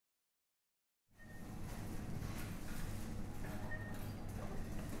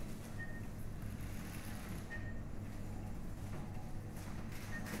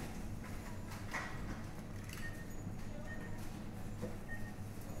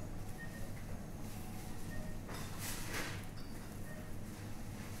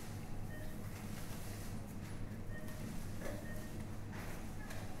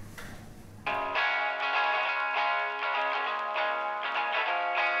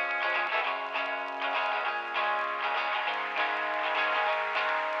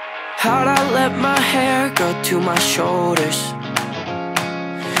How'd I let my hair grow to my shoulders?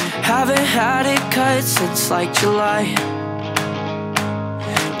 Haven't had it cut since like July.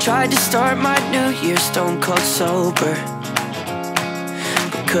 Tried to start my new year stone cold sober,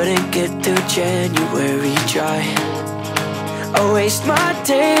 but couldn't get through January dry. I waste my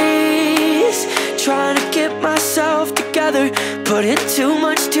days trying to get myself together, putting too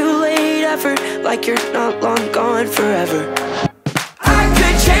much too late effort, like you're not long gone forever. I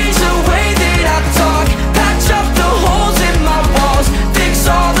could change the way that I talk, patch up the holes in my walls, fix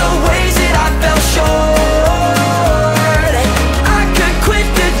all the ways that I fell short. I could quit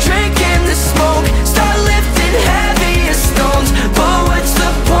the drink and the smoke, start lifting heavier stones, but what's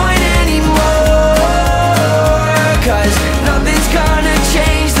the point anymore? 'Cause nothing's gonna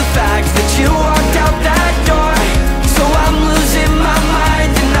change the fact that you walked out that door. So I'm losing my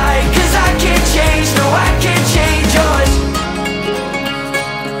mind tonight, 'cause I can't change, no I can't change yours.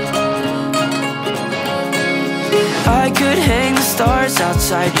 I could hang the stars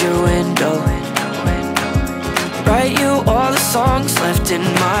outside your window, write you all the songs left in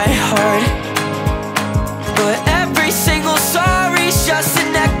my heart, but every single sorry's just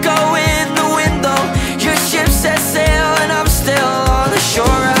an echo in the window. Your ship set sail and I'm still on the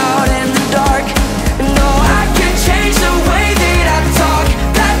shore out in the dark. No, I can change the way that I talk,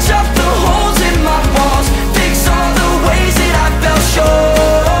 patch up the holes in my walls, fix all the ways that I fell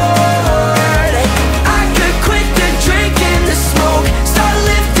short. I could quit the drink and the smoke, start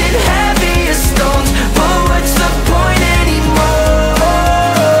lifting heavier stones, but what's the point anymore?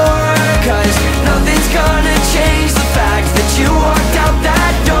 'Cause nothing's gonna change the fact that you walked out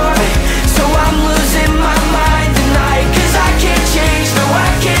that door. So I'm losing my mind tonight, 'cause I can't change, no I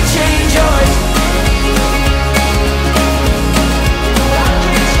can't change yours.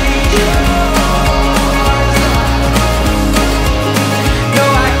 No,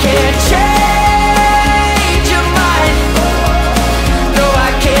 I can't change your mind. No,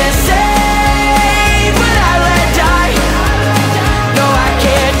 I can't save what I let die. No, I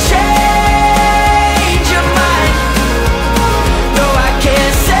can't change your mind. No, I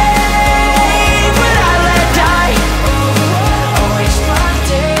can't save what I let die. I waste my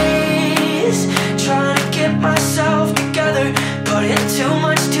days trying to get myself together, putting too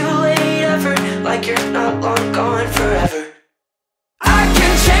much too late effort, like you're not